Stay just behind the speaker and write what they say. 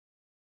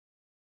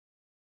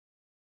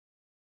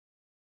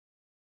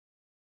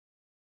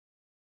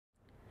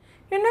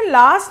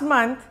Last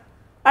month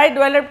I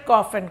developed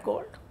cough and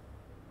cold.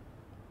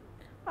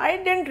 I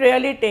didn't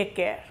really take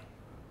care.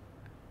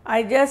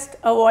 I just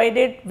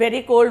avoided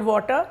very cold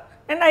water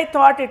and I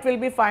thought it will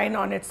be fine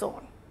on its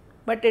own,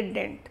 but it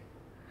didn't.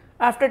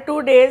 After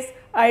 2 days,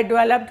 I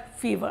developed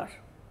fever.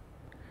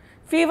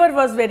 Fever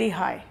was very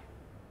high.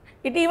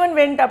 It even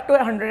went up to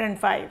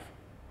 105.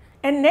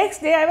 And next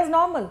day I was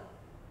normal.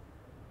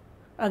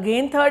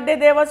 Again, third day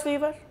there was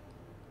fever.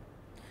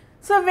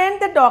 So when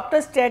the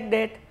doctors checked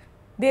it,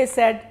 they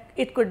said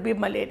it could be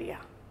malaria.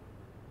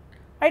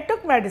 I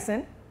took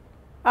medicine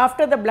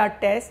after the blood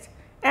test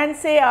and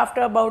say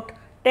after about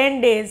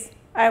 10 days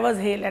I was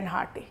hale and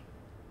hearty.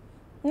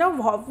 Now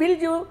what will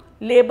you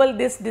label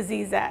this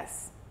disease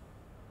as?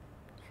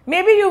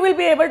 Maybe you will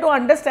be able to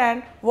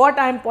understand what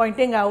I am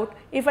pointing out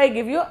if I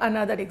give you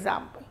another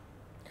example.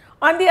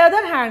 On the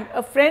other hand,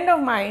 a friend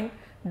of mine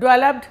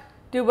developed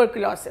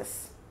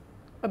tuberculosis,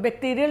 a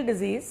bacterial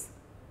disease,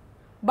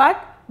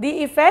 but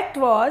the effect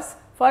was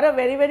for a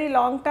very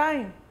long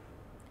time.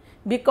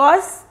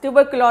 Because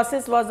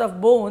tuberculosis was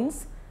of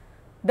bones,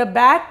 the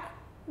back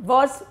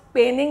was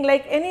paining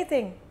like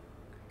anything.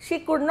 She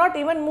could not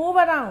even move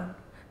around.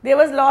 There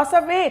was loss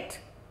of weight.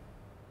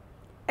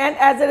 And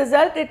as a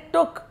result, it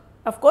took,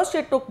 of course,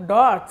 she took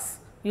DOTs.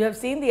 You have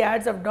seen the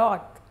ads of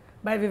DOT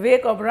by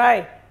Vivek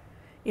Oberoi.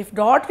 If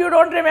DOT you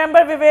don't remember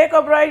Vivek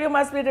Oberoi, you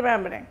must be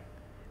remembering,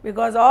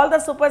 because all the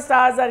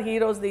superstars are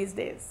heroes these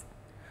days.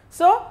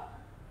 So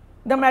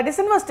the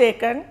medicine was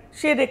taken,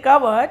 she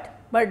recovered,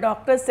 but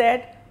doctor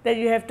said that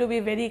you have to be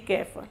very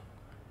careful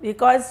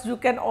because you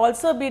can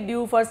also be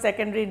due for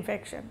secondary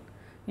infection.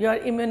 Your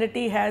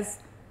immunity has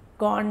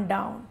gone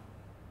down.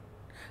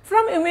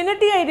 From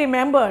immunity, I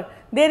remember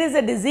there is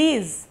a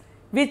disease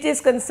which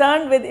is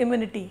concerned with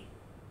immunity.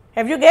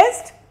 Have you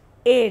guessed?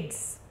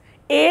 AIDS.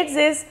 AIDS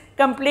is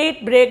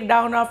complete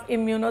breakdown of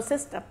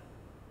immunosystem.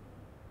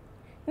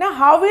 Now,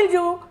 how will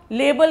you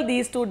label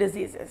these two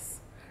diseases?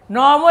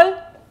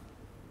 Normal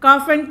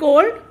cough and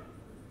cold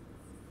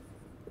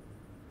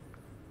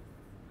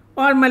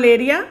or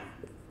malaria,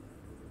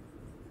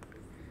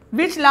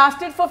 which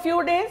lasted for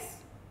few days,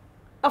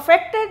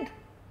 affected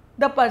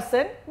the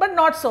person but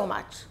not so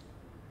much,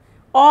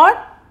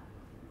 or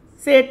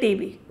say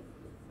TB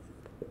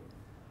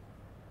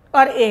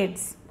or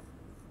AIDS.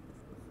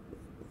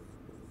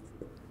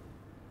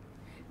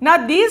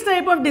 Now, these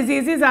type of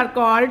diseases are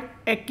called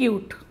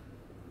acute.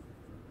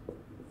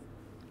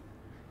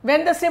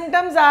 When the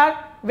symptoms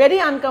are very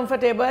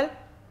uncomfortable,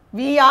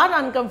 we are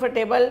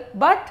uncomfortable,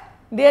 but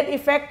their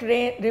effect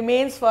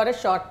remains for a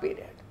short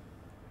period.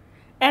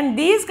 And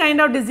these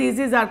kind of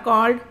diseases are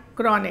called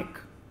chronic.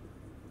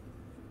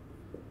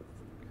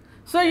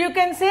 So you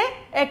can say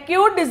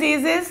acute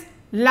diseases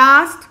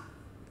last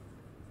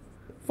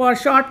for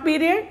short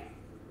period,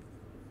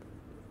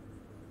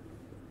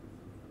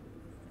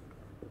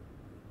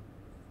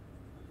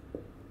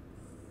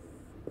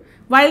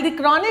 while the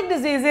chronic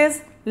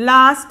diseases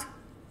last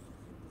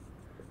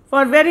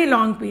for very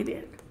long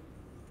period.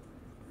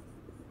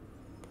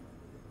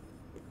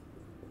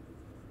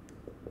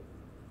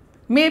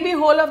 Maybe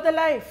whole of the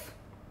life.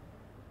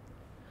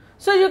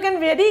 So you can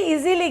very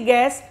easily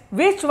guess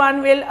which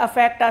one will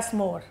affect us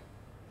more.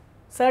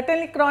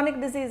 Certainly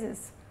chronic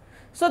diseases.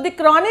 So the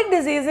chronic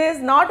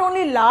diseases not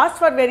only last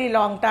for very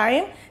long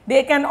time,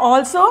 they can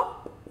also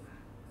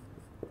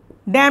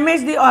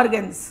damage the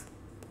organs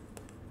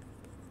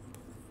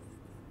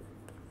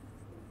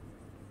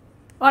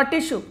or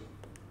tissue.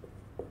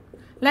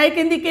 Like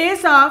in the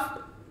case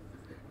of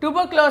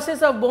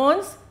tuberculosis of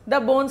bones, the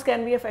bones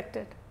can be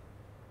affected.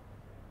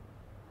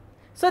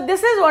 So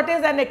this is what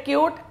is an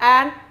acute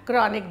and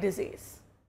chronic disease.